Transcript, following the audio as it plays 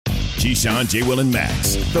Keyshawn, J. Will, and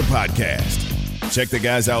Max, the podcast. Check the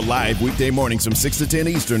guys out live weekday mornings from 6 to 10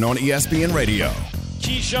 Eastern on ESPN Radio.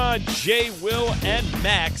 Keyshawn, J. Will, and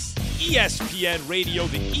Max, ESPN Radio,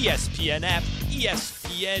 the ESPN app,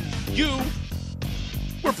 ESPNU.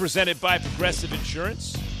 We're presented by Progressive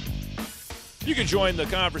Insurance. You can join the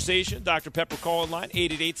conversation. Dr. Pepper call line,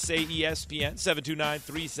 888-SAY-ESPN,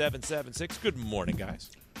 729-3776. Good morning, guys.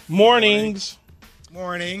 Mornings.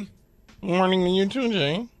 Morning. Morning to you too,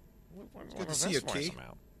 Jane. Good to see you, Key.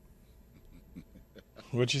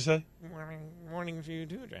 What'd you say? Morning to you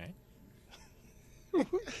too, Jay.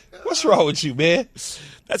 What's wrong with you, man?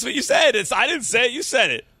 That's what you said. I didn't say it. You said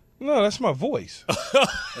it. No, that's my voice.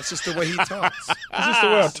 That's just the way he talks. That's just the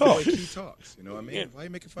way I That's the talk. way Key talks. You know what I mean? Why are you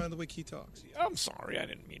making fun of the way Key talks? I'm sorry. I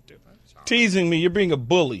didn't mean to. Teasing me. You're being a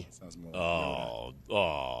bully. Sounds more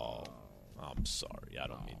I'm sorry. I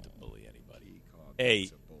don't mean to bully anybody. Hey.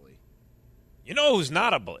 Hey, you know who's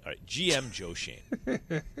not a bully? All right, GM Joe Shane.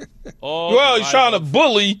 Well, he's trying to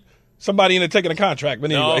bully somebody into taking a contract,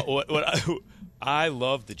 but anyway. No, I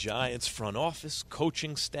love the Giants front office,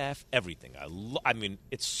 coaching staff, everything. I mean,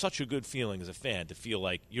 it's such a good feeling as a fan to feel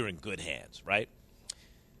like you're in good hands, right?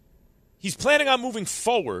 He's planning on moving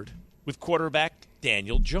forward with quarterback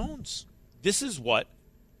Daniel Jones. This is what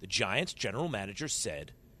the Giants general manager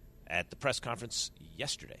said at the press conference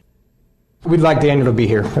yesterday. We'd like Daniel to be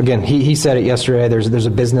here. Again, he said it yesterday. There's a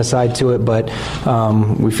business side to it, but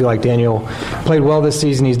we feel like Daniel played well this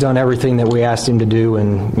season. He's done everything that we asked him to do,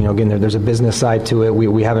 and again, there's a business side to it.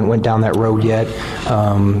 We haven't went down that road yet.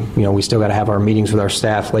 We still got to have our meetings with our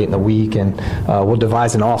staff late in the week, and we'll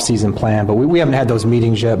devise an off-season plan. But we haven't had those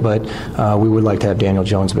meetings yet. But we would like to have Daniel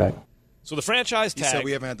Jones back. So the franchise tag. He said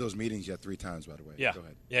we haven't had those meetings yet 3 times, by the way. Yeah. Go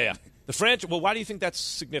ahead. Yeah. The franchise. Well, why do you think that's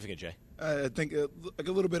significant, Jay? I think like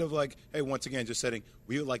a little bit of like, hey, once again, just setting,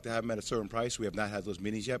 we would like to have them at a certain price. We have not had those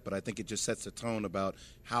meetings yet, but I think it just sets the tone about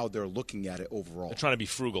how they're looking at it overall. They're trying to be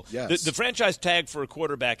frugal. Yes. The franchise tag for a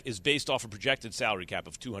quarterback is based off a projected salary cap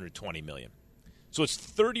of $220 million. So it's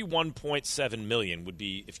 $31.7 million would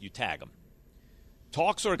be if you tag him.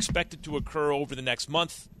 Talks are expected to occur over the next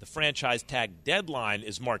month. The franchise tag deadline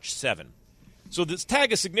is March 7. So this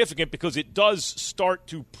tag is significant because it does start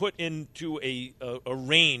to put into a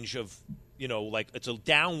range of, like it's a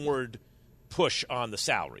downward push on the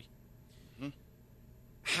salary.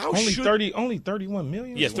 How only 31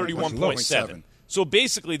 million? Yeah, 31.7. So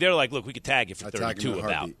basically they're like, look, we could tag you for 32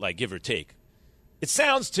 about, like, give or take. It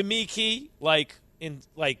sounds to me, Key, like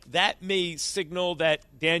that may signal that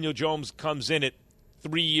Daniel Jones comes in at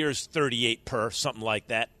 3 years, 38 per, something like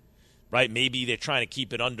that. Right? Maybe they're trying to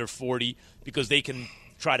keep it under 40 because they can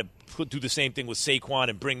try to do the same thing with Saquon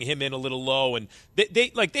and bring him in a little low. And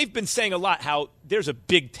they've been saying a lot how there's a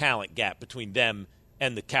big talent gap between them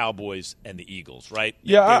and the Cowboys and the Eagles, right?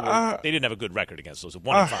 Yeah, they didn't have a good record against those.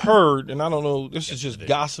 I heard, and I don't know, this is just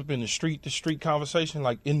gossip in the street conversation,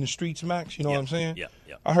 like in the streets, Max. You know what I'm saying? Yeah.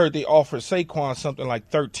 I heard they offered Saquon something like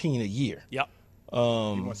 13 a year. Yep. He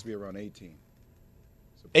wants to be around 18.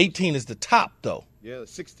 18 is the top, though. Yeah,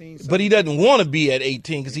 16. 17. But he doesn't want to be at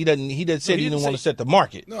 18 because he didn't want to set the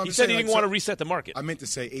market. No, he said he didn't want to reset the market. I meant to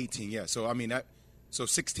say 18, yeah. So, I mean, so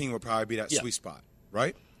 16 would probably be that sweet spot,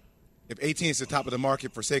 right? If 18 is the top of the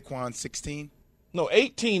market for Saquon, 16? No,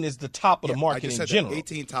 18 is the top of the market in general.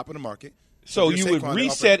 18, top of the market. So you would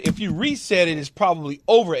reset. If you reset it, it's probably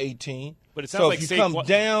over 18. But it sounds so like if you come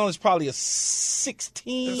down, it's probably a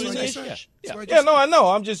 16. Yeah, no, I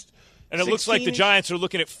know. I'm just. And it looks like the Giants are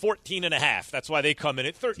looking at 14.5. That's why they come in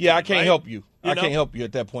at 13. Yeah, I can't right? help you. I can't help you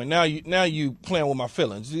at that point. Now you playing with my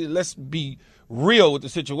feelings. Let's be real with the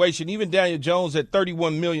situation. Even Daniel Jones at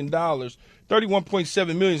 $31 million,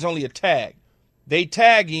 $31.7 million is only a tag. They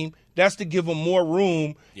tag him. That's to give him more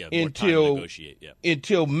room until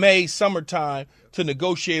May, summertime, to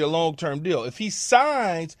negotiate a long-term deal. If he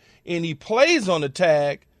signs and he plays on the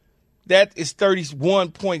tag, that is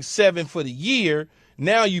 $31.7 for the year.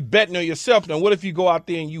 Now you betting on yourself. Now, what if you go out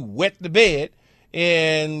there and you wet the bed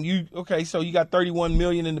and so you got $31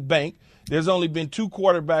 million in the bank. There's only been 2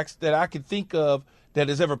 quarterbacks that I could think of that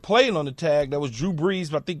has ever played on the tag. That was Drew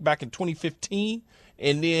Brees, I think, back in 2015.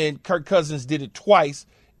 And then Kirk Cousins did it twice,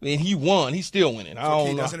 and he won. He's still winning. I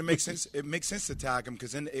don't know. Doesn't it make sense? It makes sense to tag him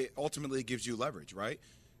because then it ultimately gives you leverage, right?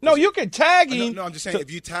 No, you can tag him. No, I'm just saying if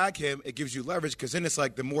you tag him, it gives you leverage because then it's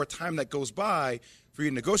like the more time that goes by for you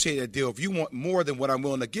to negotiate that deal, if you want more than what I'm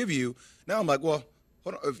willing to give you, now I'm like, well,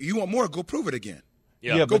 hold on. If you want more, go prove it again.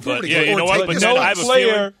 Yeah, go prove it again. Yeah, you know what? But then I have a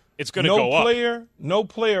feeling it's going to go up. No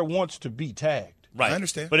player wants to be tagged. Right. I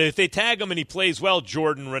understand. But if they tag him and he plays well,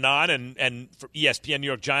 Jordan Renan and for ESPN New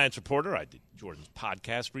York Giants reporter, I did Jordan's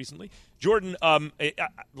podcast recently. Jordan,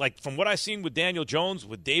 like from what I've seen with Daniel Jones,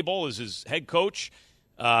 with Daboll as his head coach,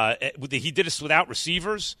 he did this without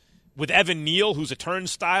receivers. With Evan Neal, who's a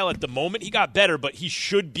turnstile at the moment, he got better, but he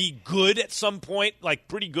should be good at some point, like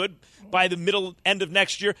pretty good by the end of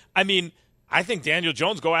next year. I mean, I think Daniel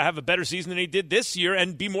Jones go out and have a better season than he did this year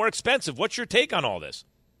and be more expensive. What's your take on all this?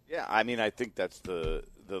 Yeah, I mean, I think that's the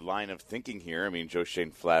line of thinking here. I mean, Joe Schoen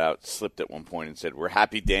flat out slipped at one point and said, "We're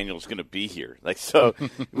happy Daniel's going to be here." Like, so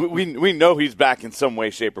we know he's back in some way,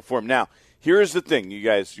 shape, or form. Now, here's the thing, you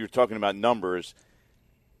guys. You're talking about numbers.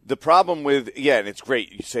 The problem with, and it's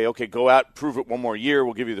great. You say, okay, go out, prove it one more year.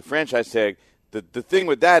 We'll give you the franchise tag. The thing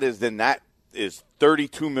with that is then that is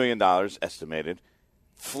 $32 million estimated,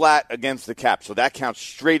 flat against the cap. So that counts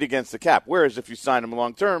straight against the cap. Whereas if you sign him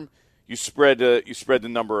long term, you spread the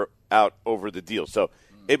number out over the deal. So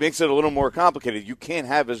it makes it a little more complicated. You can't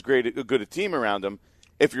have as good a team around him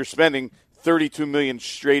if you're spending $32 million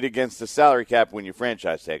straight against the salary cap when you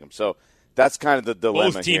franchise tag him. So that's kind of the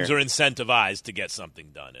dilemma. Both teams are incentivized to get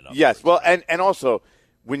something done. Yes, well, and also,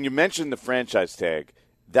 when you mention the franchise tag,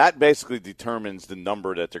 that basically determines the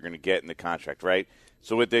number that they're going to get in the contract, right?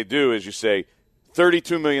 So what they do is you say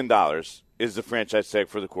 $32 million is the franchise tag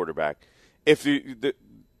for the quarterback. If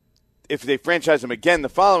they franchise him again the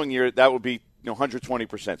following year, that would be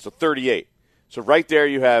 120%, so 38. So right there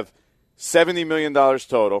you have $70 million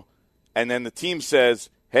total, and then the team says,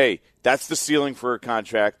 hey, that's the ceiling for a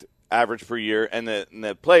contract, average per year, and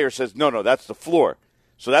the player says, no, that's the floor.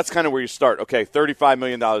 So that's kind of where you start. Okay, $35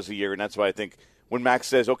 million a year, and that's why I think when Max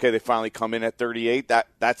says, okay, they finally come in at 38,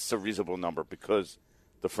 that's a reasonable number because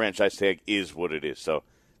the franchise tag is what it is. So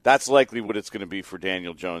that's likely what it's going to be for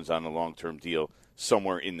Daniel Jones on a long-term deal,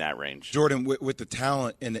 somewhere in that range. Jordan, with the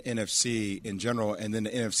talent in the NFC in general and then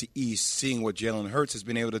the NFC East, seeing what Jalen Hurts has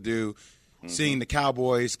been able to do, seeing the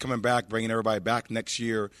Cowboys coming back, bringing everybody back next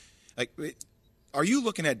year, are you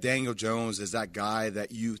looking at Daniel Jones as that guy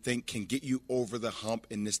that you think can get you over the hump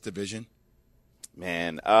in this division?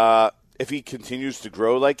 Man, if he continues to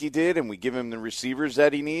grow like he did and we give him the receivers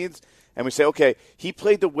that he needs and we say, okay, he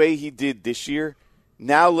played the way he did this year,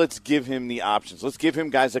 now let's give him the options. Let's give him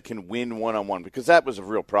guys that can win one-on-one because that was a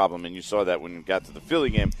real problem, and you saw that when you got to the Philly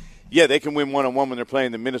game. Yeah, they can win one-on-one when they're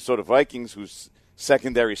playing the Minnesota Vikings, whose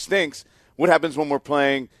secondary stinks. What happens when we're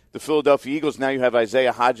playing the Philadelphia Eagles? Now you have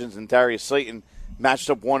Isaiah Hodgins and Darius Slayton matched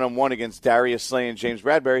up one-on-one against Darius Slay and James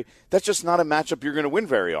Bradbury. That's just not a matchup you're going to win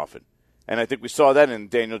very often. And I think we saw that, and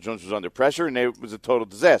Daniel Jones was under pressure, and it was a total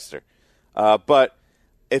disaster. But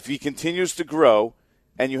if he continues to grow,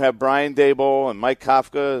 and you have Brian Daboll and Mike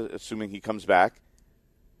Kafka, assuming he comes back,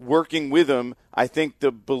 working with him, I think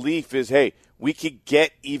the belief is, hey, we could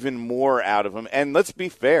get even more out of him. And let's be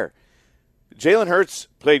fair. Jalen Hurts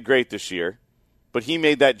played great this year, but he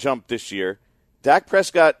made that jump this year. Dak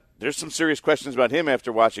Prescott, there's some serious questions about him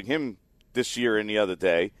after watching him this year and the other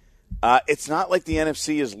day. It's not like the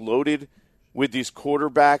NFC is loaded with these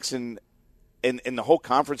quarterbacks and the whole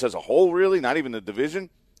conference as a whole, really, not even the division.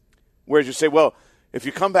 Whereas you say, well, if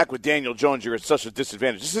you come back with Daniel Jones, you're at such a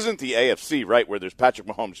disadvantage. This isn't the AFC, right, where there's Patrick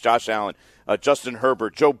Mahomes, Josh Allen, Justin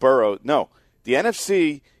Herbert, Joe Burrow. No. The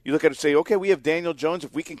NFC, you look at it and say, okay, we have Daniel Jones.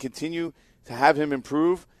 If we can continue to have him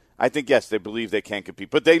improve, I think, yes, they believe they can compete.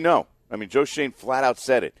 But they know. I mean, Joe Schoen flat out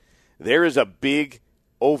said it. There is a big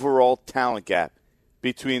overall talent gap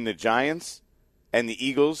between the Giants and the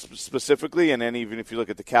Eagles specifically, and then even if you look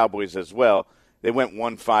at the Cowboys as well, they went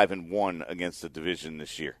 1-5-1 against the division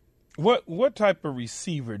this year. What type of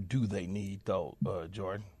receiver do they need, though,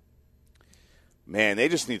 Jordan? Man, they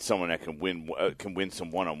just need someone that can win some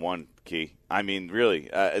one-on-one, Key. I mean, really,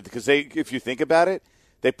 because if you think about it,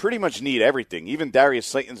 they pretty much need everything. Even Darius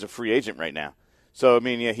Slayton's a free agent right now. So, I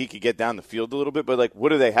mean, yeah, he could get down the field a little bit, but, like, what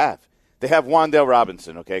do they have? They have Wan'Dale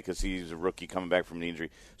Robinson, okay, because he's a rookie coming back from the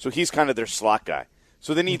injury. So he's kind of their slot guy.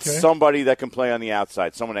 So they need somebody that can play on the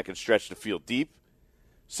outside, someone that can stretch the field deep,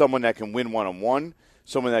 someone that can win one-on-one,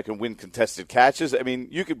 someone that can win contested catches. I mean,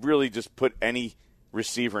 you could really just put any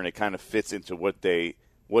receiver, and it kind of fits into what they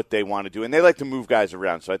want to do. And they like to move guys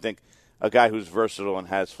around. So I think a guy who's versatile and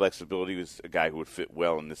has flexibility is a guy who would fit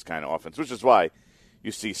well in this kind of offense, which is why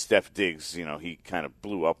you see Steph Diggs, he kind of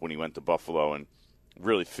blew up when he went to Buffalo and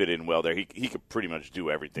really fit in well there. He could pretty much do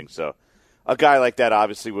everything. So a guy like that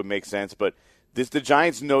obviously would make sense. But the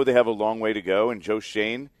Giants know they have a long way to go, and Joe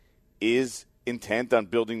Schoen is intent on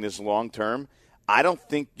building this long term. I don't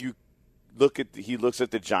think he looks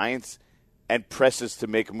at the Giants and presses to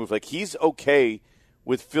make a move. Like, he's okay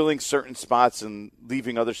with filling certain spots and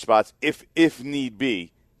leaving other spots if need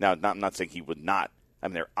be Now, I'm not saying he would not. I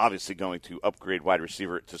mean, they're obviously going to upgrade wide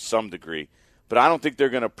receiver to some degree. But I don't think they're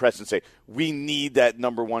going to press and say, we need that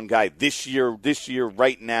number one guy this year,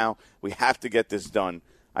 right now. We have to get this done.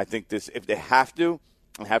 I think if they have to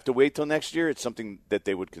wait till next year, it's something that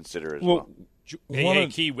they would consider as well. Hey,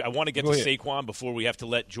 Key, I want to get to Saquon before we have to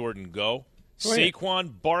let Jordan go.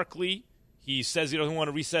 Saquon Barkley, he says he doesn't want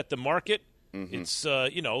to reset the market. Mm-hmm. It's,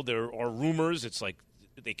 there are rumors. It's like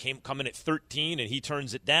they come in at 13 and he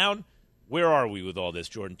turns it down. Where are we with all this,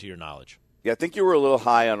 Jordan, to your knowledge? Yeah, I think you were a little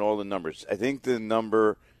high on all the numbers. I think the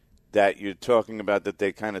number that you're talking about that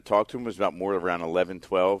they kind of talked to him was about more around 11,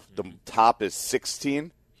 12. The top is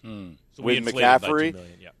 16 with McCaffrey.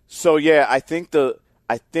 So, yeah, I think,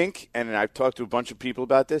 and I've talked to a bunch of people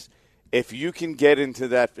about this, if you can get into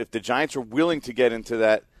that, if the Giants are willing to get into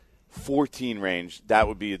that 14 range, that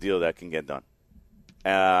would be a deal that can get done.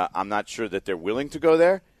 I'm not sure that they're willing to go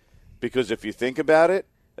there because if you think about it,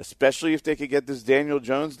 especially if they could get this Daniel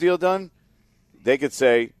Jones deal done, they could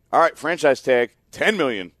say, all right, franchise tag, $10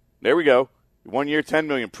 million. There we go. 1 year, $10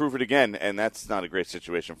 million. Prove it again. And that's not a great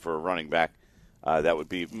situation for a running back. That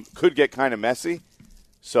could get kind of messy.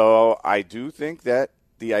 So I do think that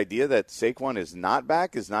the idea that Saquon is not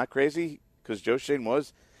back is not crazy because Joe Schoen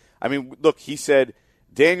was. I mean, look, he said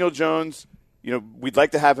Daniel Jones, we'd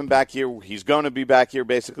like to have him back here. He's going to be back here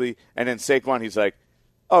basically. And then Saquon, he's like,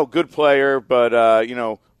 oh, good player, but,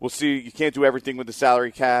 we'll see. You can't do everything with the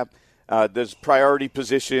salary cap. There's priority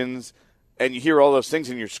positions, and you hear all those things,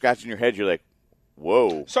 and you're scratching your head. You're like,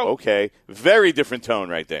 whoa, okay. Very different tone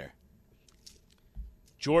right there.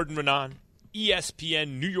 Jordan Raanan,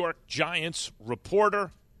 ESPN New York Giants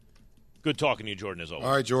reporter. Good talking to you, Jordan, as always.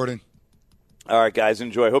 All right, Jordan. All right, guys,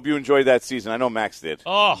 enjoy. Hope you enjoyed that season. I know Max did.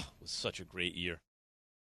 Oh, it was such a great year.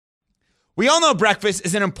 We all know breakfast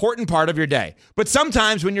is an important part of your day, but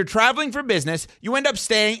sometimes when you're traveling for business, you end up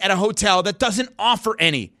staying at a hotel that doesn't offer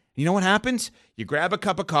any. You know what happens? You grab a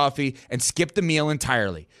cup of coffee and skip the meal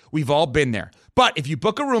entirely. We've all been there. But if you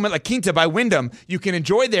book a room at La Quinta by Wyndham, you can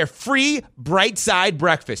enjoy their free Bright Side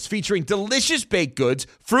breakfast featuring delicious baked goods,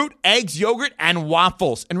 fruit, eggs, yogurt, and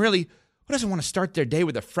waffles. And really, who doesn't want to start their day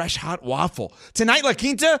with a fresh, hot waffle? Tonight, La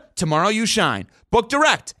Quinta, tomorrow you shine. Book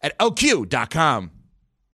direct at lq.com.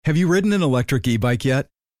 Have you ridden an electric e-bike yet?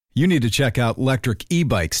 You need to check out Lectric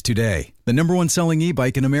E-Bikes today, the #1 selling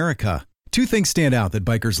e-bike in America. Two things stand out that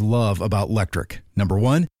bikers love about Lectric. Number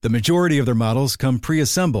one, the majority of their models come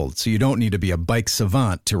pre-assembled, so you don't need to be a bike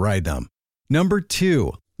savant to ride them. Number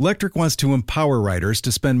two, Lectric wants to empower riders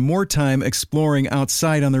to spend more time exploring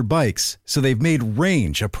outside on their bikes, so they've made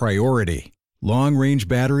range a priority. Long-range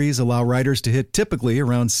batteries allow riders to hit typically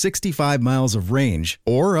around 65 miles of range,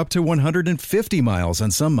 or up to 150 miles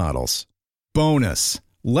on some models. Bonus,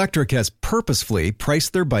 Lectric has purposefully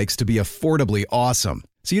priced their bikes to be affordably awesome,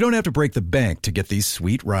 so you don't have to break the bank to get these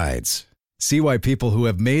sweet rides. See why people who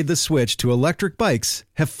have made the switch to electric bikes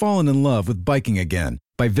have fallen in love with biking again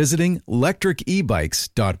by visiting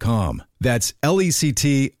lectricebikes.com. That's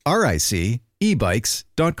LECTRIC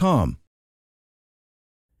ebikes.com.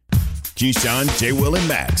 Keyshawn, J. Will, and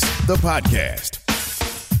Max, the podcast.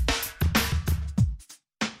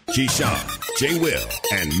 Keyshawn, J. Will,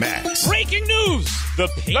 and Max. Breaking news! The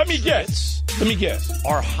Patriots Let me guess.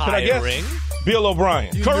 Are hiring Bill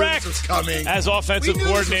O'Brien. Correct. This was coming. As offensive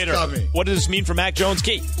coordinator. What does this mean for Mac Jones,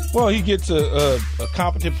 Key? Well, he gets a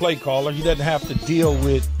competent play caller. He doesn't have to deal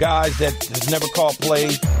with guys that has never called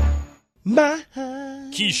plays.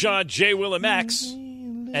 Keyshawn, J. Will, and Max.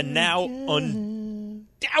 And now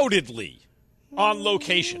undoubtedly on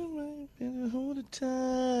location,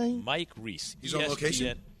 Mike Reese. He's on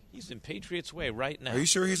location? He's in Patriots Way right now. Are you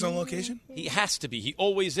sure he's on location? He has to be. He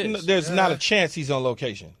always is. No, there's not a chance he's on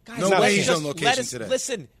location. Guys, no way he's on location today.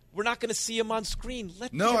 Listen, we're not going to see him on screen.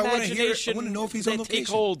 Let the I imagination want to know if he's on location. Take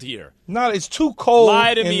hold here. No, it's too cold.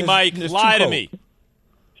 Lie to me, Mike. Lie to me.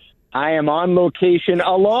 I am on location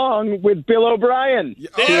along with Bill O'Brien.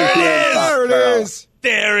 There it is.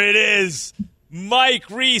 There it is. Mike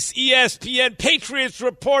Reese, ESPN Patriots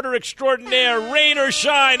reporter extraordinaire, rain or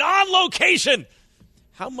shine, on location.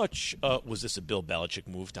 How much was this a Bill Belichick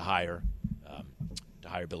move to hire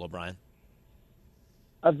Bill O'Brien?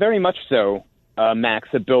 Very much so, Max,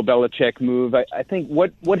 a Bill Belichick move. I think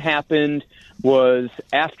what happened was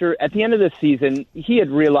at the end of the season, he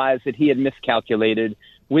had realized that he had miscalculated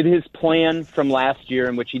with his plan from last year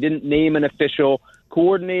in which he didn't name an official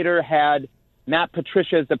coordinator, had Matt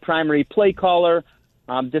Patricia as the primary play caller,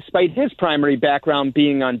 despite his primary background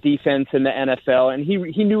being on defense in the NFL. And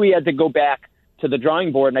he knew he had to go back to the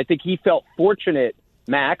drawing board. And I think he felt fortunate,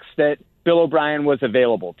 Max, that Bill O'Brien was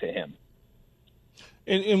available to him.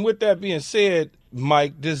 And with that being said,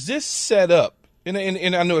 Mike, does this set up, and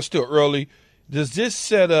I know it's still early, does this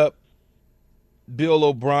set up Bill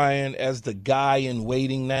O'Brien as the guy in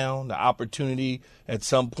waiting now, the opportunity at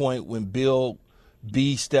some point when Bill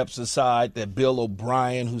B steps aside, that Bill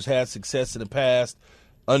O'Brien, who's had success in the past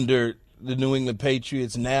under the New England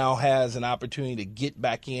Patriots, now has an opportunity to get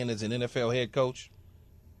back in as an NFL head coach?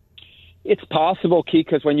 It's possible, Key,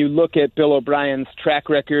 because when you look at Bill O'Brien's track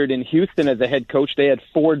record in Houston as a head coach, they had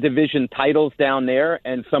 4 division titles down there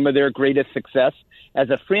and some of their greatest success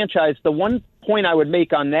as a franchise. The one point I would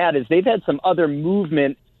make on that is they've had some other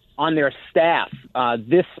movement on their staff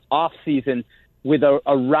this offseason with a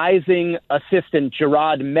rising assistant,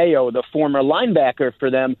 Gerard Mayo, the former linebacker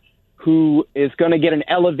for them, who is going to get an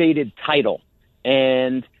elevated title.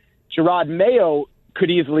 And Gerard Mayo could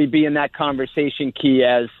easily be in that conversation, Key,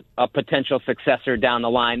 as a potential successor down the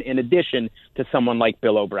line, in addition to someone like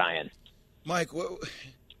Bill O'Brien. Mike,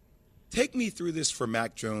 take me through this for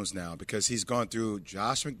Mac Jones now, because he's gone through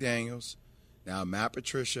Josh McDaniels, now Matt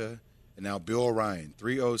Patricia, and now Bill O'Brien.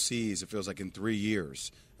 3 OCs, it feels like, in 3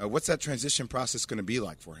 years. What's that transition process going to be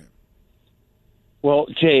like for him? Well,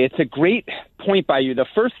 Jay, it's a great point by you. The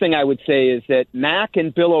first thing I would say is that Mac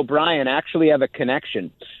and Bill O'Brien actually have a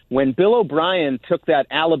connection. When Bill O'Brien took that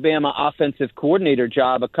Alabama offensive coordinator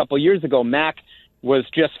job a couple years ago, Mac was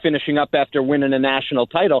just finishing up after winning a national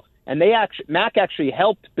title, and Mac actually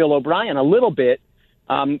helped Bill O'Brien a little bit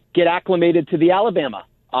get acclimated to the Alabama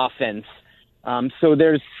offense. So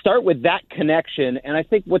start with that connection, and I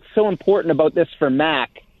think what's so important about this for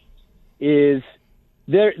Mac is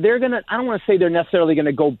they're gonna. I don't want to say they're necessarily going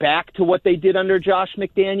to go back to what they did under Josh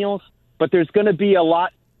McDaniels, but there's going to be a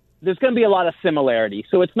lot. There's going to be a lot of similarity.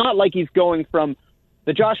 So it's not like he's going from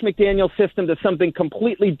the Josh McDaniels system to something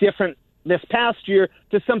completely different this past year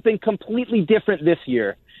to something completely different this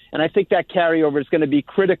year. And I think that carryover is going to be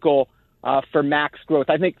critical for Mac's growth.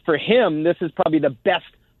 I think for him, this is probably the best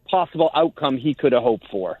possible outcome he could have hoped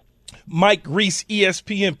for. Mike Reese,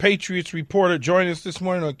 ESPN Patriots reporter, joining us this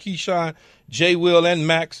morning on Keyshawn, J. Will, and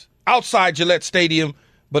Max outside Gillette Stadium,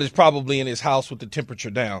 but is probably in his house with the temperature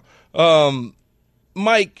down.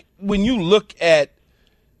 Mike, when you look at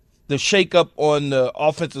the shakeup on the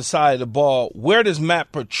offensive side of the ball, where does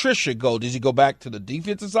Matt Patricia go? Does he go back to the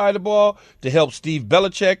defensive side of the ball to help Steve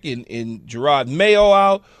Belichick and Gerard Mayo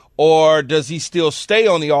out, or does he still stay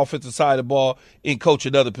on the offensive side of the ball and coach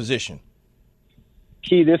another position?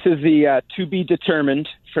 Key, this is the to be determined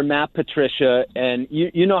for Matt Patricia, and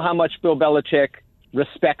you know how much Bill Belichick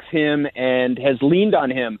respects him and has leaned on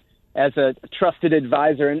him as a trusted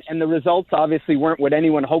advisor, and the results obviously weren't what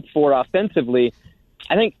anyone hoped for offensively.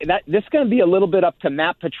 I think that this is going to be a little bit up to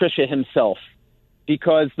Matt Patricia himself,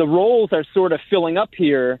 because the roles are sort of filling up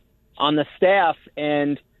here on the staff,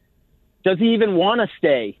 and does he even want to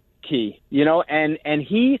stay, Key? You know, and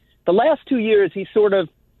he, the last 2 years, he sort of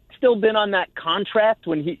still been on that contract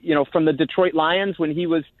when he, you know, from the Detroit Lions when he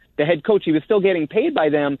was the head coach. He was still getting paid by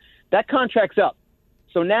them. That contract's up.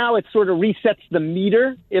 So now it sort of resets the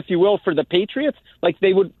meter, if you will, for the Patriots. Like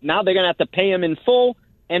now they're going to have to pay him in full.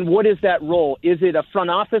 And what is that role? Is it a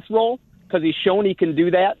front office role? Because he's shown he can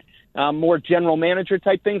do that, more general manager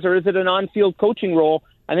type things, or is it an on-field coaching role?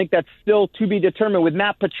 I think that's still to be determined, with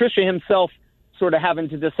Matt Patricia himself sort of having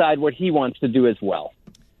to decide what he wants to do as well.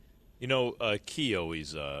 You know, Key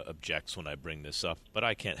always objects when I bring this up, but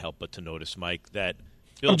I can't help but to notice, Mike, that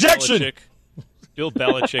Bill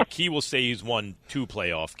Belichick, Key will say he's won 2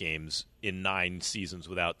 playoff games in 9 seasons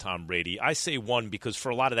without Tom Brady. I say 1 because for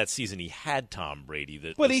a lot of that season he had Tom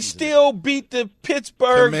Brady. But he still beat the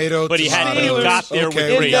Pittsburgh Steelers. But he got there with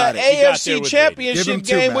Brady. In the AFC Championship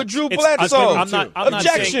game with Drew Bledsoe.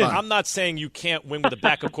 I'm not saying you can't win with a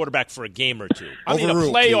backup quarterback for a game or 2. I mean a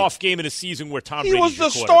playoff game in a season where Tom Brady was the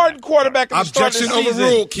starting quarterback. Objection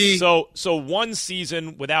overruled, Key. So 1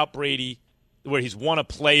 season without Brady, where he's won a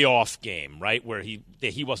playoff game, right, where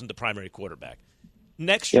he wasn't the primary quarterback.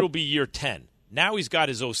 Next year will be year 10. Now he's got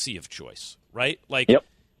his OC of choice, right? Like,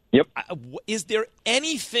 Yep. Is there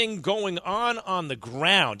anything going on the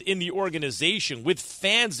ground in the organization with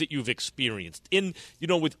fans that you've experienced,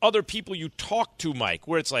 with other people you talk to, Mike,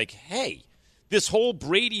 where it's like, hey, this whole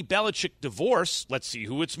Brady-Belichick divorce, let's see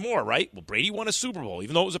who it's more, right? Well, Brady won a Super Bowl,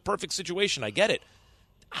 even though it was a perfect situation. I get it.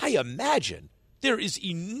 I imagine there is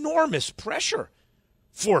enormous pressure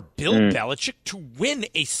for Bill Belichick to win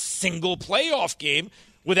a single playoff game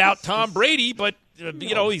without Tom Brady, but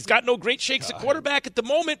he's got no great shakes at quarterback at the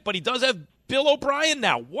moment, but he does have Bill O'Brien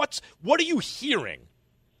now. What are you hearing?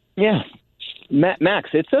 Yeah, Max,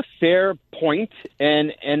 it's a fair point,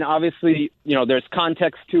 and obviously, there's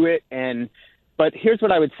context to it, but here's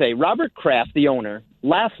what I would say. Robert Kraft, the owner,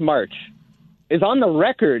 last March is on the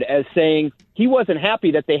record as saying he wasn't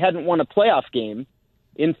happy that they hadn't won a playoff game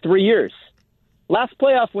in 3 years. Last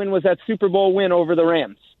playoff win was that Super Bowl win over the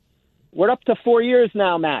Rams. We're up to 4 years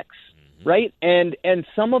now, Max, right? And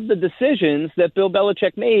some of the decisions that Bill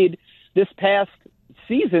Belichick made this past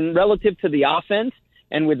season relative to the offense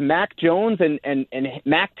and with Mac Jones and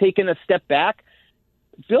Mac taking a step back,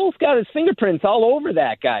 Bill's got his fingerprints all over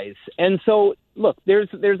that, guys. And so, look, there's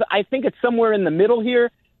I think it's somewhere in the middle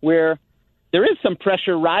here where there is some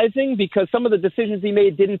pressure rising because some of the decisions he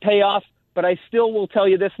made didn't pay off. But I still will tell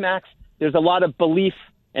you this, Max, there's a lot of belief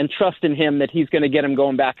and trust in him that he's going to get him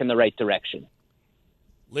going back in the right direction.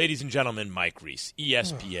 Ladies and gentlemen, Mike Reese,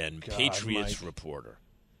 ESPN Patriots reporter.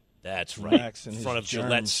 That's right, in front of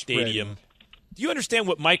Gillette Stadium. Do you understand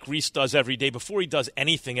what Mike Reese does every day before he does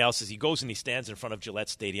anything else? Is he goes and he stands in front of Gillette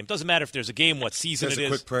Stadium. Doesn't matter if there's a game, what season it is.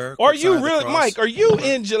 Quick prayer. Are you really, Mike? Are you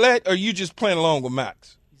in Gillette? Or are you just playing along with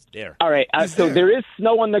Max? He's there. All right. So there is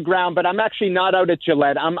snow on the ground, but I'm actually not out at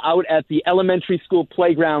Gillette. I'm out at the elementary school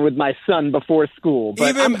playground with my son before school.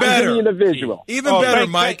 But Even better. I'm giving you the visual. Even better,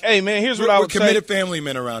 Mike. Hey, man, here's what I would say. We're committed family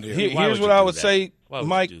men around here. Here's what I would say,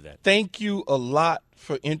 Mike. Thank you a lot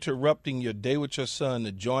for interrupting your day with your son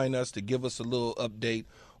to join us, to give us a little update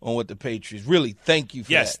on what the Patriots. Really, thank you for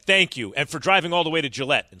that. Yes, thank you. And for driving all the way to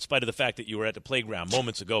Gillette, in spite of the fact that you were at the playground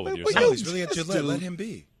moments ago with your son. He's really at Gillette. Let him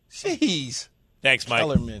be. Jeez. Thanks, Mike.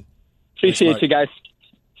 Kellerman. Appreciate you guys.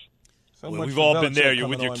 We've all been there. You're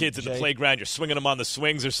with your kids at the playground. You're swinging them on the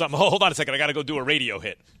swings or something. Hold on a second. I got to go do a radio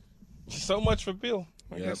hit. So much for Bill.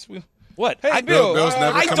 I guess we'll... What? Hey, Bill,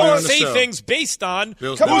 I don't say things based on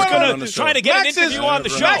who's going to try to get an interview on the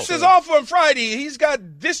show. Max is off on Friday. He's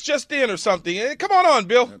got this just in or something. Come on,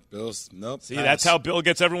 Bill. Nope. See, that's how Bill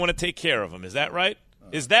gets everyone to take care of him. Is that right?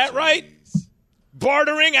 Is that right?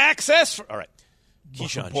 Bartering access? All right.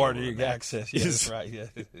 Keyshawn Bartering access. Yeah, that's right. Yeah.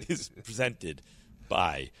 is presented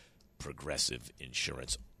by Progressive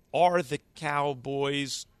Insurance. Are the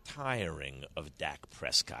Cowboys tiring of Dak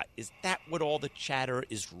Prescott? Is that what all the chatter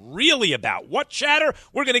is really about? What chatter?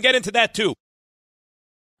 We're going to get into that too.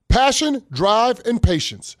 Passion, drive, and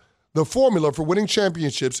patience. The formula for winning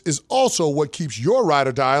championships is also what keeps your ride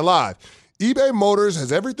or die alive. eBay Motors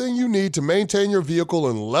has everything you need to maintain your vehicle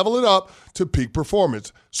and level it up to peak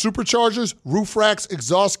performance. Superchargers, roof racks,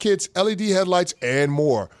 exhaust kits, LED headlights, and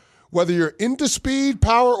more. Whether you're into speed,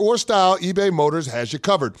 power, or style, eBay Motors has you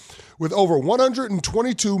covered. With over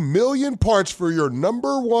 122 million parts for your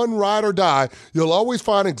number one ride or die, you'll always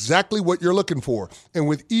find exactly what you're looking for. And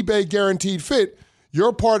with eBay Guaranteed Fit,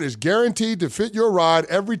 your part is guaranteed to fit your ride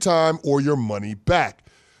every time or your money back.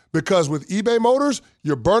 Because with eBay Motors,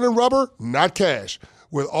 you're burning rubber, not cash.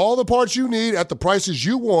 With all the parts you need at the prices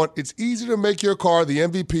you want, it's easy to make your car the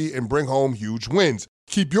MVP and bring home huge wins.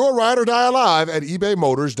 Keep your ride or die alive at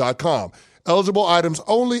ebaymotors.com. Eligible items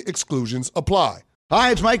only. Exclusions apply.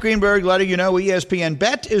 Hi, it's Mike Greenberg letting you know ESPN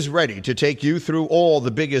Bet is ready to take you through all the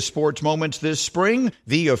biggest sports moments this spring.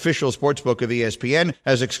 The official sportsbook of ESPN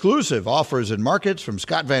has exclusive offers and markets from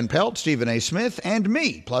Scott Van Pelt, Stephen A. Smith, and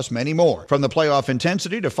me, plus many more. From the playoff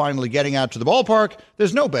intensity to finally getting out to the ballpark,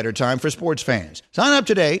 there's no better time for sports fans. Sign up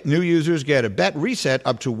today. New users get a bet reset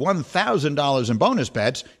up to $1,000 in bonus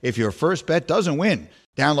bets if your first bet doesn't win.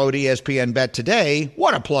 Download ESPN Bet today.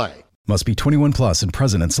 What a play. Must be 21 plus and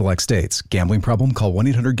present in select states. Gambling problem? Call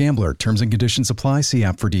 1-800-GAMBLER. Terms and conditions apply. See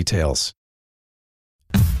app for details.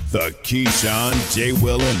 The Keyshawn, J.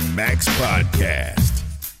 Will, and Max podcast.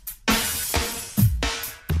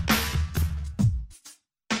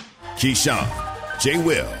 Keyshawn, J.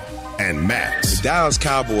 Will, and Max. The Dallas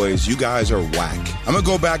Cowboys, you guys are whack. I'm going to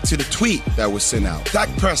go back to the tweet that was sent out. Dak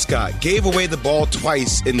Prescott gave away the ball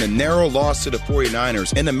twice in the narrow loss to the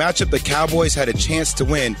 49ers. In the matchup, the Cowboys had a chance to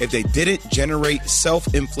win if they didn't generate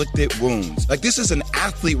self-inflicted wounds. Like, this is an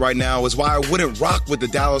athlete right now is why I wouldn't rock with the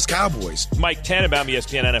Dallas Cowboys. Mike Tannenbaum,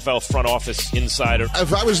 ESPN NFL front office insider.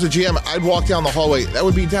 If I was the GM, I'd walk down the hallway. That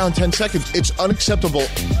would be down 10 seconds. It's unacceptable.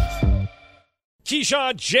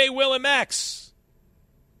 Keyshawn, J. Will, and Max.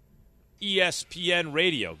 ESPN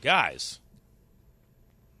Radio. Guys.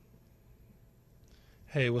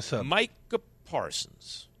 Hey, what's up? Micah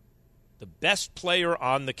Parsons, the best player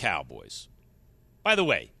on the Cowboys. By the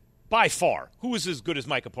way, by far, who is as good as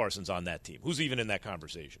Micah Parsons on that team? Who's even in that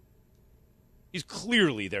conversation? He's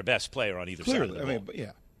clearly their best player on either side of the ball.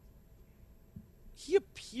 Yeah. He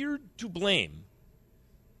appeared to blame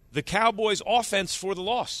the Cowboys' offense for the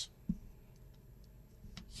loss.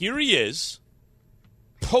 Here he is.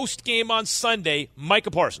 Post-game on Sunday,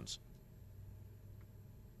 Micah Parsons.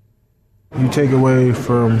 You take away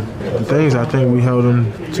from the things, I think we held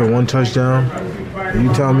them to one touchdown.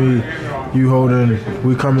 You tell me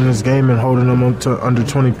we come in this game and holding them up to under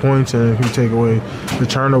 20 points, and if you take away the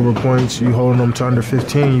turnover points, you holding them to under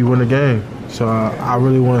 15, you win the game. So I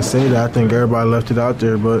really want to say that. I think everybody left it out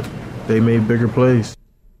there, but they made bigger plays.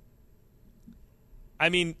 I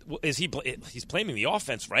mean, he's blaming the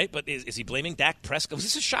offense, right? But is he blaming Dak Prescott? Was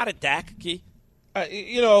this a shot at Dak, Key?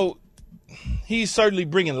 He's certainly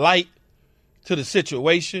bringing light to the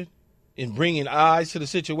situation and bringing eyes to the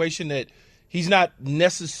situation that he's not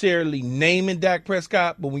necessarily naming Dak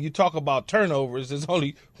Prescott, but when you talk about turnovers, there's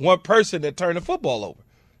only one person that turned the football over.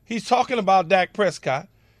 He's talking about Dak Prescott.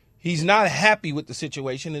 He's not happy with the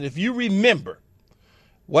situation. And if you remember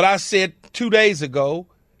what I said 2 days ago,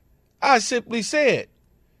 I simply said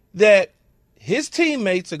that his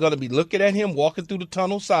teammates are going to be looking at him walking through the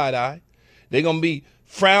tunnel side-eye. They're going to be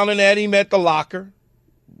frowning at him at the locker.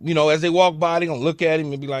 As they walk by, they're going to look at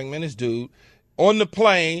him and be like, man, this dude. On the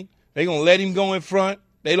plane, they're going to let him go in front.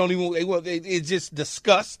 It's just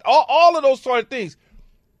disgust. All of those sort of things.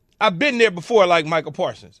 I've been there before like Michael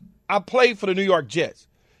Parsons. I played for the New York Jets,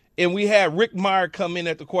 and we had Rick Meyer come in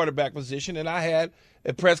at the quarterback position, and I had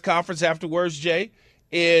a press conference afterwards, Jay,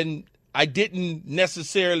 and I didn't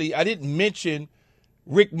mention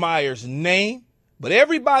Rick Meyer's name, but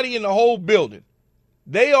everybody in the whole building,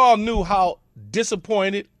 they all knew how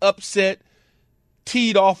disappointed, upset,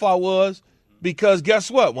 teed off I was, because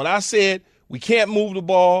guess what? When I said we can't move the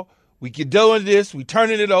ball, we can do this, we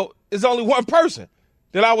turning it over, there's only one person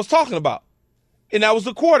that I was talking about, and that was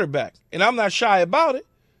the quarterback. And I'm not shy about it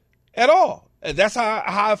at all. And that's how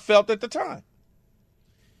I felt at the time.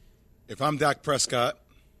 If I'm Dak Prescott,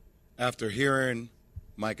 after hearing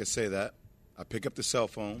Micah say that, I pick up the cell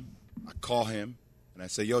phone, I call him, and I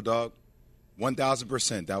say, yo, dog,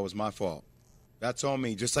 1,000%, that was my fault. That's on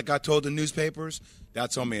me. Just like I told the newspapers,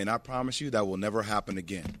 that's on me. And I promise you that will never happen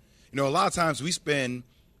again. A lot of times we spend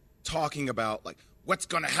talking about, like, what's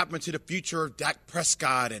going to happen to the future of Dak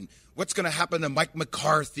Prescott and what's going to happen to Mike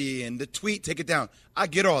McCarthy and the tweet, take it down. I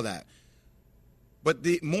get all that. But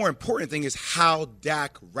the more important thing is how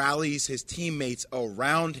Dak rallies his teammates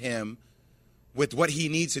around him with what he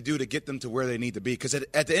needs to do to get them to where they need to be. Because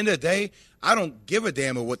at the end of the day, I don't give a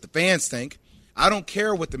damn what the fans think. I don't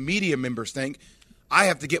care what the media members think. I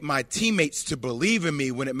have to get my teammates to believe in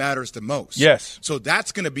me when it matters the most. Yes. So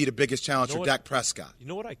that's going to be the biggest challenge for Dak Prescott. You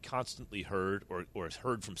know what I constantly heard or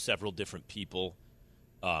heard from several different people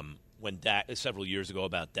when Dak, several years ago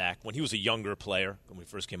about Dak, when he was a younger player, when we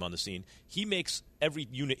first came on the scene, he makes every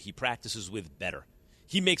unit he practices with better.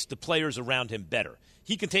 He makes the players around him better.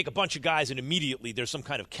 He can take a bunch of guys and immediately there's some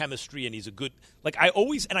kind of chemistry and he's a good – I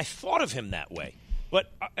thought of him that way. But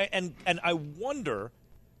and I wonder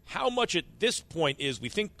how much at this point is we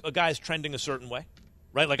think a guy's trending a certain way,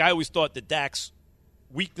 right? Like I always thought that Dak's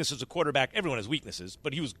weakness as a quarterback, everyone has weaknesses,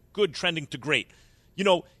 but he was good trending to great.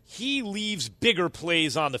 He leaves bigger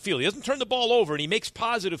plays on the field. He doesn't turn the ball over, and he makes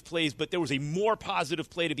positive plays, but there was a more positive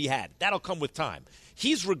play to be had. That'll come with time.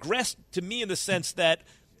 He's regressed to me in the sense that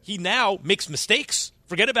he now makes mistakes.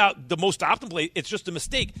 Forget about the most optimal play. It's just a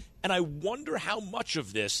mistake. And I wonder how much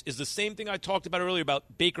of this is the same thing I talked about earlier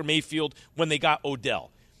about Baker Mayfield when they got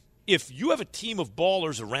Odell. If you have a team of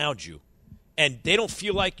ballers around you and they don't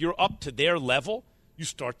feel like you're up to their level, you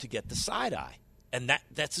start to get the side eye. And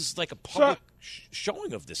that's just like a public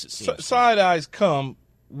showing of this, it seems. Side eyes come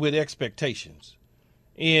with expectations.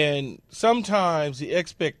 And sometimes the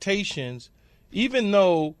expectations, even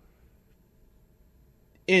though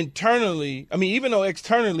externally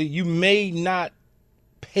you may not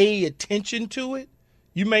pay attention to it,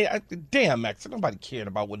 damn Max, nobody cared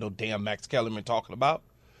about what no damn Max Kellerman talking about.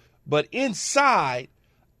 But inside,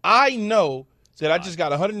 I know that I just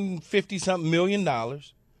got $150-something million,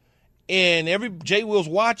 and Jay Will's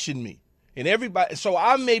watching me, and everybody. So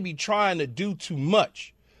I may be trying to do too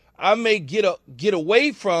much. I may get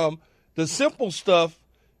away from the simple stuff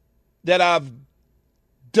that I've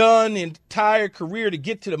done the entire career to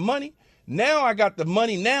get to the money. Now I got the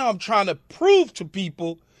money. Now I'm trying to prove to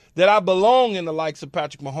people that I belong in the likes of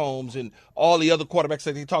Patrick Mahomes and all the other quarterbacks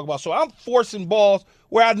that they talk about. So I'm forcing balls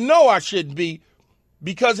where I know I shouldn't be,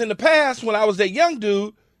 because in the past when I was that young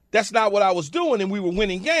dude, that's not what I was doing, and we were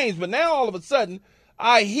winning games. But now all of a sudden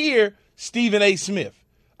I hear Stephen A. Smith.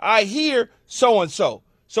 I hear so-and-so.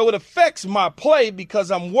 So it affects my play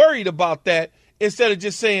because I'm worried about that instead of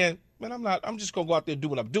just saying, man, I'm just going to go out there and do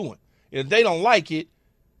what I'm doing. If they don't like it,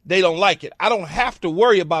 they don't like it. I don't have to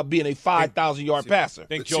worry about being a 5,000-yard passer.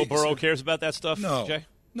 Think Joe Burrow cares about that stuff, No. Jay?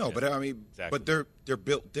 No, Yeah. but I mean, Exactly. but they're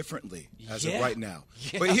built differently as of Yeah. right now.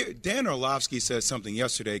 Yeah. But here, Dan Orlovsky said something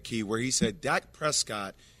yesterday, Key, where he said Dak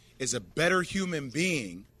Prescott is a better human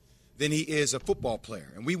being than he is a football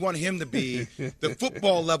player. And we want him to be the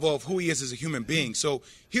football level of who he is as a human being. So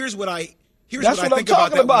here's what I think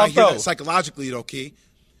about that when I hear that psychologically, though, Key.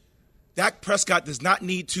 Dak Prescott does not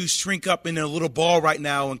need to shrink up in a little ball right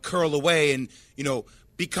now and curl away and,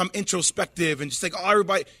 become introspective and just like, oh,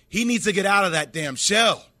 everybody. He needs to get out of that damn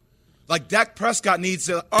shell. Like Dak Prescott needs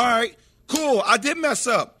to, all right, cool, I did mess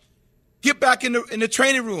up. Get back in the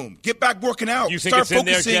training room. Get back working out. You think Start it's in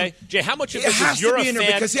focusing. there, Jay? Jay, how much of this has is you're to be a in there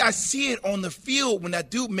fan? because I see it on the field when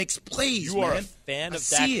that dude makes plays. You are man. a fan of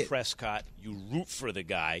Dak Prescott. You root for the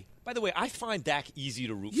guy. By the way, I find Dak easy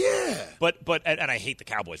to root for. Yeah. But and I hate the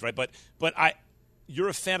Cowboys, right? But you're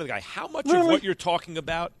a fan of the guy. How much of what you're talking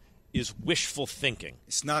about is wishful thinking?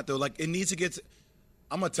 It's not though. Like it needs to get.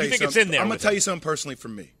 I'm gonna tell you something. It's in there. I'm gonna tell you something personally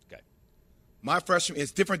from me. Okay. My freshman,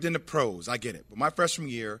 it's different than the pros. I get it. But my freshman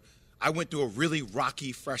year, I went through a really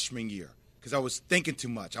rocky freshman year because I was thinking too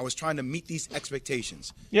much. I was trying to meet these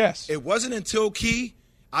expectations. Yes. It wasn't until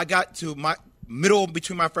I got to my middle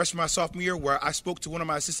between my freshman and my sophomore year where I spoke to one of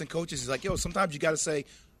my assistant coaches. He's like, yo, sometimes you got to say,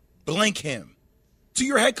 blank him to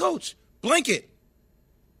your head coach. Blank it.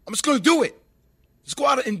 I'm just going to do it. Just go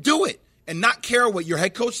out and do it and not care what your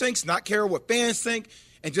head coach thinks, not care what fans think,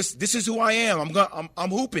 and just this is who I am. I'm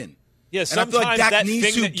hooping. Yeah, and I feel like Dak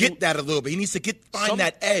needs to get that a little bit. He needs to find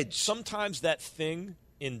that edge. Sometimes that thing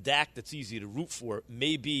in Dak that's easy to root for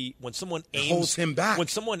may be when someone holds him back. When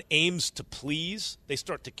someone aims to please, they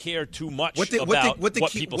start to care too much what people think. What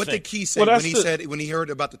did Key say when he heard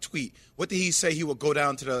about the tweet? What did he say he would go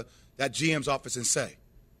down to that GM's office and say?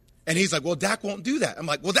 And he's like, well, Dak won't do that. I'm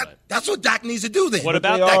like, well, that's what Dak needs to do then. What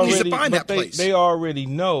about Dak needs to find that place. They already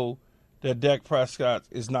know that Dak Prescott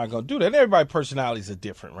is not going to do that. And everybody's personalities are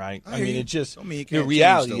different, right? I mean, it's just the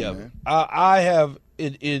reality of it. I have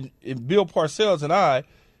in Bill Parcells and I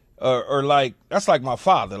are like, that's like my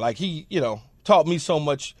father. Like he, taught me so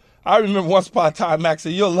much. I remember once upon a time, Max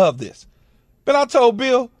said, you'll love this. But I told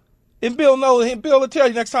Bill, and Bill knows him. Bill will tell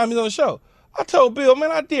you next time he's on the show. I told Bill,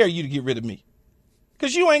 man, I dare you to get rid of me.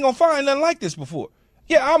 Because you ain't going to find nothing like this before.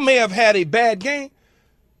 Yeah, I may have had a bad game,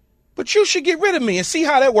 but you should get rid of me and see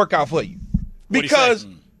how that work out for you. Because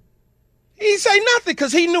he say nothing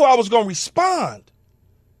because he knew I was going to respond.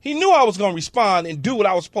 He knew I was going to respond and do what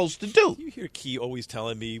I was supposed to do. You hear Key always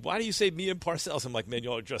telling me, why do you say me and Parcells? I'm like, man,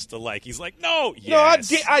 y'all are just alike. He's like, no, yes.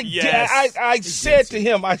 No, I said to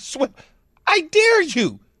him, I swear, I dare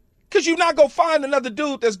you. Because you're not going to find another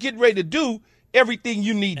dude that's getting ready to do everything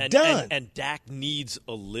you need done. And Dak needs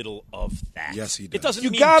a little of that. Yes, he does. It doesn't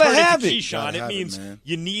you mean gotta turn have into it. Keyshawn. It means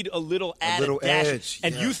you need a little added dash. Edge.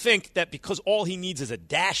 And you think that because all he needs is a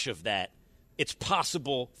dash of that, it's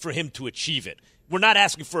possible for him to achieve it. We're not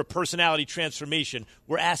asking for a personality transformation.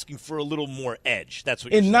 We're asking for a little more edge. That's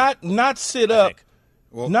what you're saying. And not sit up,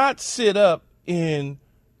 not sit up and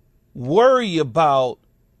worry about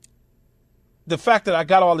the fact that I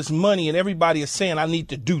got all this money and everybody is saying I need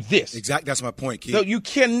to do this. Exactly. That's my point, Keith. No, you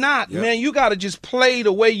cannot, man. You got to just play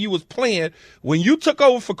the way you was playing. When you took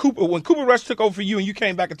over for Cooper, when Cooper Rush took over for you and you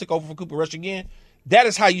came back and took over for Cooper Rush again, that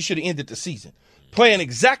is how you should have ended the season. Playing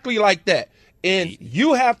exactly like that. And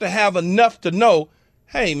you have to have enough to know,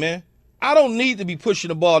 hey, man, I don't need to be pushing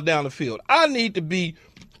the ball down the field. I need to be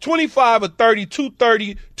 25 or 30,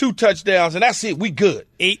 230, 2 touchdowns, and that's it. We good.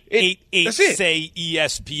 888 say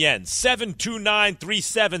ESPN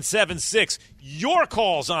 729-3776. Your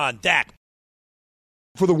calls on Dak.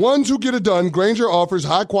 For the ones who get it done, Grainger offers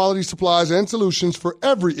high-quality supplies and solutions for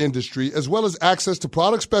every industry, as well as access to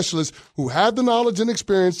product specialists who have the knowledge and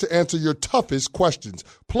experience to answer your toughest questions.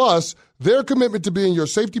 Plus, their commitment to being your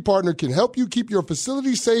safety partner can help you keep your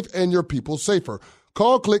facility safe and your people safer.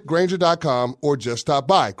 Call clickgrainger.com or just stop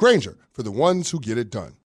by. Grainger, for the ones who get it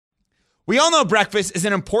done. We all know breakfast is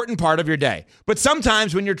an important part of your day, but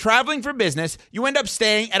sometimes when you're traveling for business, you end up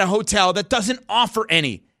staying at a hotel that doesn't offer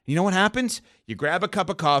any. You know what happens? You grab a cup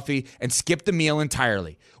of coffee and skip the meal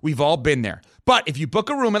entirely. We've all been there. But if you book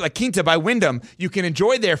a room at La Quinta by Wyndham, you can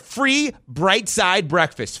enjoy their free Bright Side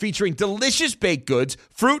breakfast featuring delicious baked goods,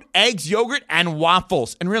 fruit, eggs, yogurt, and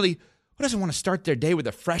waffles. And really, who doesn't want to start their day with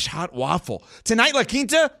a fresh, hot waffle? Tonight, La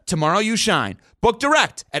Quinta, tomorrow you shine. Book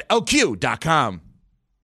direct at LQ.com.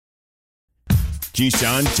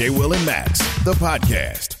 Keyshawn, J. Will, and Max, the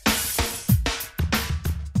podcast.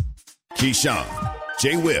 Keyshawn,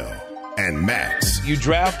 J. Will, and Max. You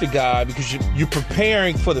draft a guy because you're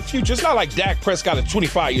preparing for the future. It's not like Dak Prescott at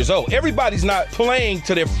 25 years old. Everybody's not playing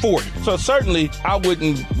to their 40. So certainly I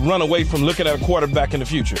wouldn't run away from looking at a quarterback in the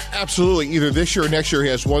future. Absolutely. Either this year or next year, he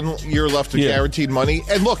has 1 year left of guaranteed money.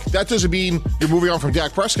 And look, that doesn't mean you're moving on from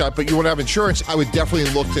Dak Prescott, but you want to have insurance. I would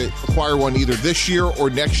definitely look to acquire one either this year or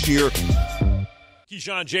next year.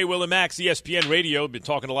 Keyshawn, J. Will, and Max, ESPN Radio. We've been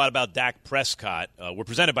talking a lot about Dak Prescott. We're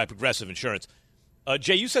presented by Progressive Insurance.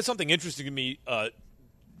 Jay, you said something interesting to me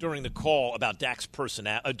during the call about Dak's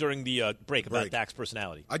during the break about Dak's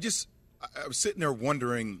personality. I was sitting there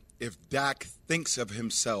wondering if Dak thinks of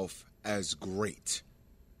himself as great.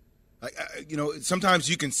 Sometimes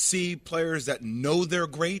you can see players that know they're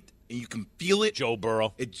great and you can feel it. Joe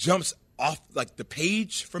Burrow. It jumps off like the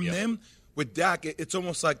page from them. With Dak, it's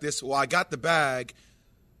almost like this. Well, I got the bag,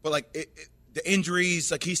 but like the injuries,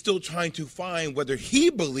 like he's still trying to find whether he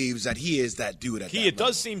believes that he is that dude. It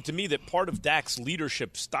does seem to me that part of Dak's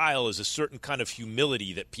leadership style is a certain kind of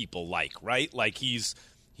humility that people like, right? Like he's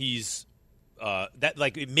that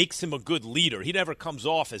like it makes him a good leader. He never comes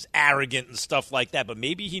off as arrogant and stuff like that, but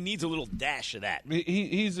maybe he needs a little dash of that.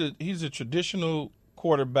 He's a traditional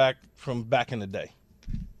quarterback from back in the day.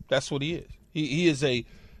 That's what he is. He is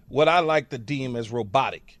what I like to deem as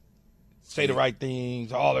robotic. Say the right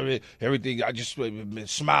things, all of it, everything. I just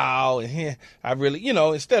smile and I really,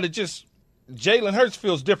 instead of just Jalen Hurts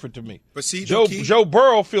feels different to me. But see, Joe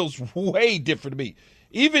Burrow feels way different to me.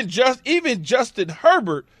 Even Justin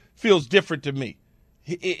Herbert feels different to me.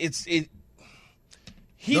 He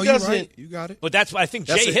doesn't. Right. You got it. But that's what I think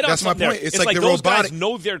Jay hit on. That's my point. It's like those robotic guys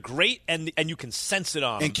know they're great, and you can sense it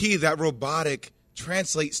on them. And Key, that robotic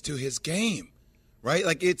translates to his game. Right?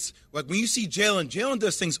 Like, it's like when you see Jalen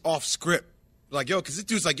does things off script. Like, because this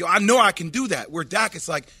dude's like, I know I can do that. Where Dak is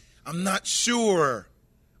like, I'm not sure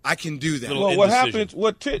I can do that. Well, what happens,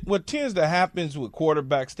 what tends to happen with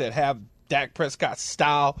quarterbacks that have Dak Prescott's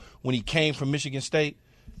style when he came from Michigan State,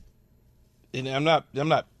 and I'm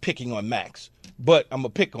not picking on Max, but I'm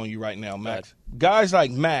going to pick on you right now, Max. Right. Guys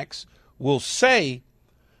like Max will say,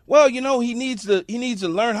 well, he needs to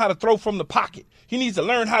learn how to throw from the pocket. He needs to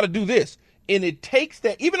learn how to do this. And it takes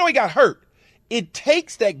that, even though he got hurt, it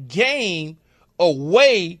takes that game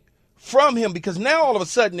away from him because now all of a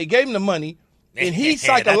sudden they gave him the money and he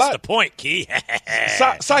that's the point, Key.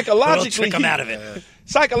 Psychologically, him out of it.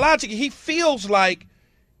 Psychologically, he feels like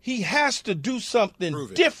he has to do something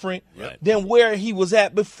different than where he was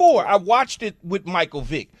at before. I watched it with Michael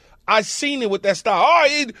Vick. I seen it with that style.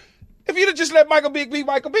 If you'd have just let Michael Vick be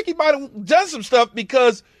Michael Vick, he might have done some stuff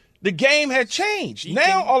because the game had changed.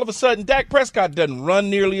 Now, all of a sudden, Dak Prescott doesn't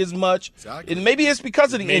run nearly as much. Exactly. And maybe it's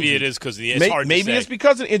because of the injury. Maybe it is because of the injury. Maybe it's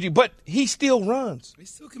because of the injury, but he still runs. He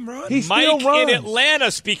still can run. Mike in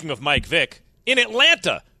Atlanta, speaking of Mike Vick, in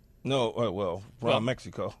Atlanta. No,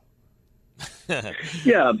 Mexico.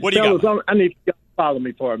 Yeah, what do you got? I need you to follow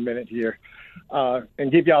me for a minute here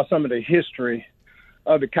and give y'all some of the history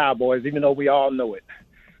of the Cowboys, even though we all know it.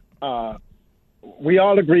 We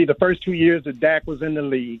all agree the first 2 years that Dak was in the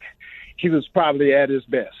league, he was probably at his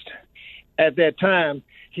best. At that time,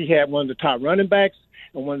 he had one of the top running backs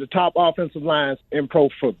and one of the top offensive lines in pro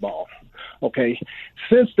football. Okay.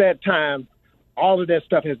 Since that time, all of that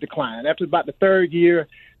stuff has declined. After about the third year,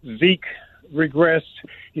 Zeke regressed.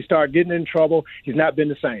 He started getting in trouble. He's not been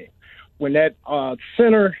the same. When that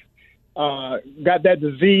center got that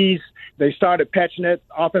disease, they started patching that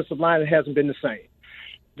offensive line. It hasn't been the same.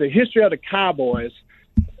 The history of the Cowboys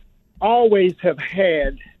always have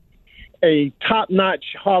had a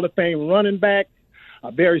top-notch Hall of Fame running back,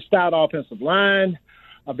 a very stout offensive line,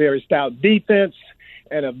 a very stout defense,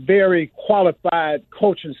 and a very qualified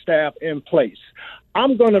coaching staff in place.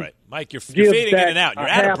 I'm going to Mike, you're fading in and out. You're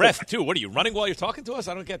out of breath, too. What are you, running while you're talking to us?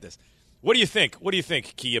 I don't get this. What do you think? What do you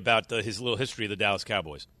think, Key, about his little history of the Dallas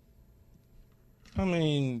Cowboys? I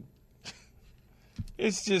mean,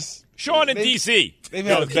 it's just Sean in D.C. They've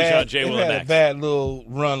had a bad little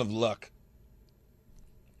run of luck.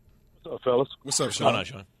 What's up, fellas? What's up, Sean?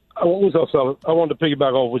 What's up, fellas? I wanted to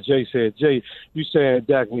piggyback off what Jay said. Jay, you saying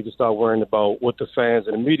Dak needs to start worrying about what the fans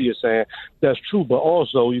and the media are saying. That's true, but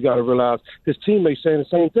also you got to realize his teammates saying the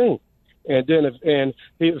same thing. And then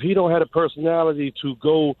if he don't have a personality to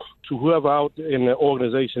go to whoever out in the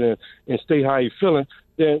organization and stay how he's feeling,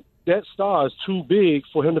 then that star is too big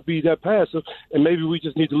for him to be that passive, and maybe we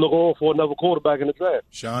just need to look on for another quarterback in the draft.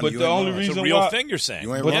 Sean, but the only reason it's a real thing you're saying.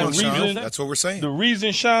 You ain't wrong, Sean. That's what we're saying. The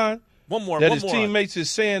reason, Sean, his more teammates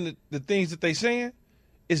is saying the things that they saying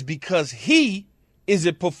is because he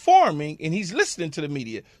isn't performing and he's listening to the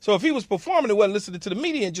media. So if he was performing and wasn't listening to the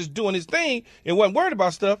media and just doing his thing and wasn't worried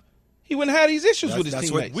about stuff, he wouldn't have these issues with his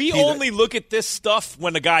teammates. We only look at this stuff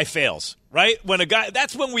when a guy fails, right?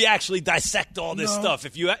 That's when we actually dissect all this stuff.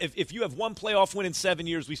 If you have one playoff win in 7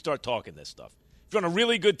 years, we start talking this stuff. If you're on a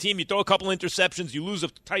really good team, you throw a couple interceptions, you lose a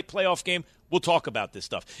tight playoff game, we'll talk about this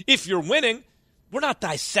stuff. If you're winning, we're not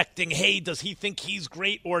dissecting, hey, does he think he's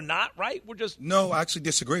great or not, right? We're just No, I actually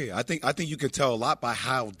disagree. I think you can tell a lot by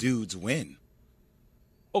how dudes win.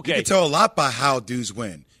 Okay. You can tell a lot by how dudes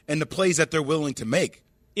win and the plays that they're willing to make.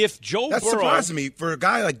 If Joe That's Burrow, surprising me for a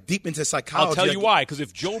guy like deep into psychology. I'll tell you why. Because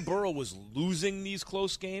if Joe Burrow was losing these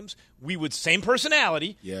close games, we would same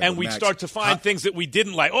personality, and we'd start to find things that we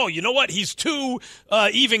didn't like. Oh, you know what? He's too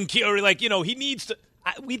even, or like he needs to.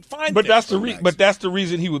 We'd find. But things. that's the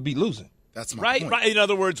reason he would be losing. That's my right. point. Right. In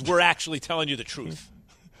other words, we're actually telling you the truth.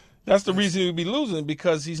 That's the reason he would be losing,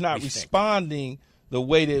 because he's not responding the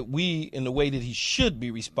way that he should be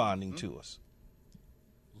responding to us.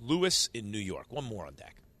 Lewis in New York. One more on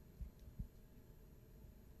deck.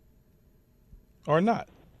 Or not.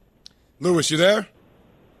 Lewis, you there?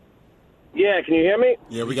 Yeah, can you hear me?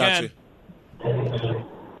 Yeah, we got you.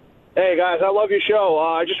 Hey, guys, I love your show.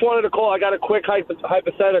 I just wanted to call. I got a quick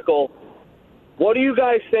hypothetical. What do you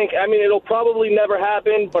guys think? I mean, it'll probably never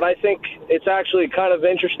happen, but I think it's actually kind of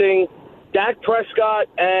interesting. Dak Prescott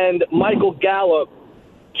and Michael Gallup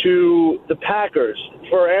to the Packers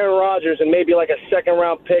for Aaron Rodgers and maybe like a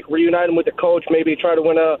second-round pick, reunite him with the coach, maybe try to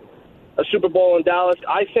win a Super Bowl in Dallas.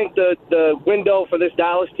 I think the window for this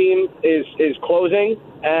Dallas team is closing,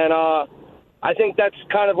 and I think that's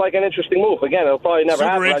kind of like an interesting move. Again, it'll probably never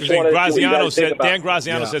happen. Interesting. Dan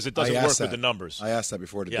Graziano says it doesn't work with the numbers. I asked that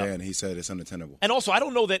before to Dan. He said it's unattainable. And also, I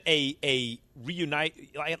don't know that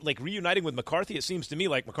reuniting with McCarthy, it seems to me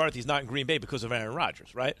like McCarthy's not in Green Bay because of Aaron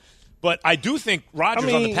Rodgers, right? But I do think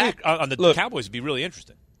Rodgers on the Cowboys would be really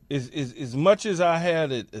interesting. As much as I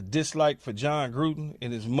had a dislike for John Gruden,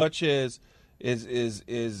 and as much as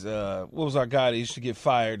what was our guy that used to get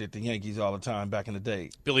fired at the Yankees all the time back in the day?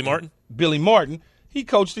 Billy Martin. Billy Martin. He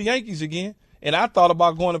coached the Yankees again, and I thought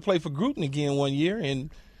about going to play for Gruden again one year, and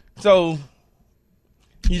so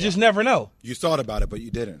you just never know. You thought about it, but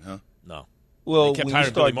you didn't, huh? No. Well, when you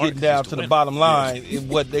start getting down to the bottom line,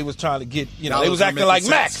 what they was trying to get, they was acting like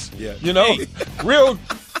Max. Yeah. Real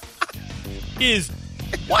is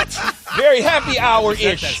what? Very happy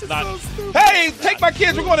hour-ish. Hey, take my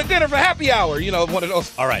kids. We're going to dinner for happy hour. One of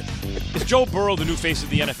those. All right. Is Joe Burrow the new face of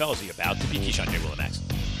the NFL? Is he about to be? Keyshawn, J. Will, and Max.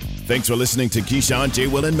 Thanks for listening to Keyshawn, J.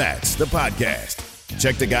 Will, and Max, the podcast.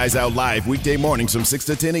 Check the guys out live weekday mornings from 6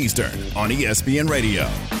 to 10 Eastern on ESPN Radio.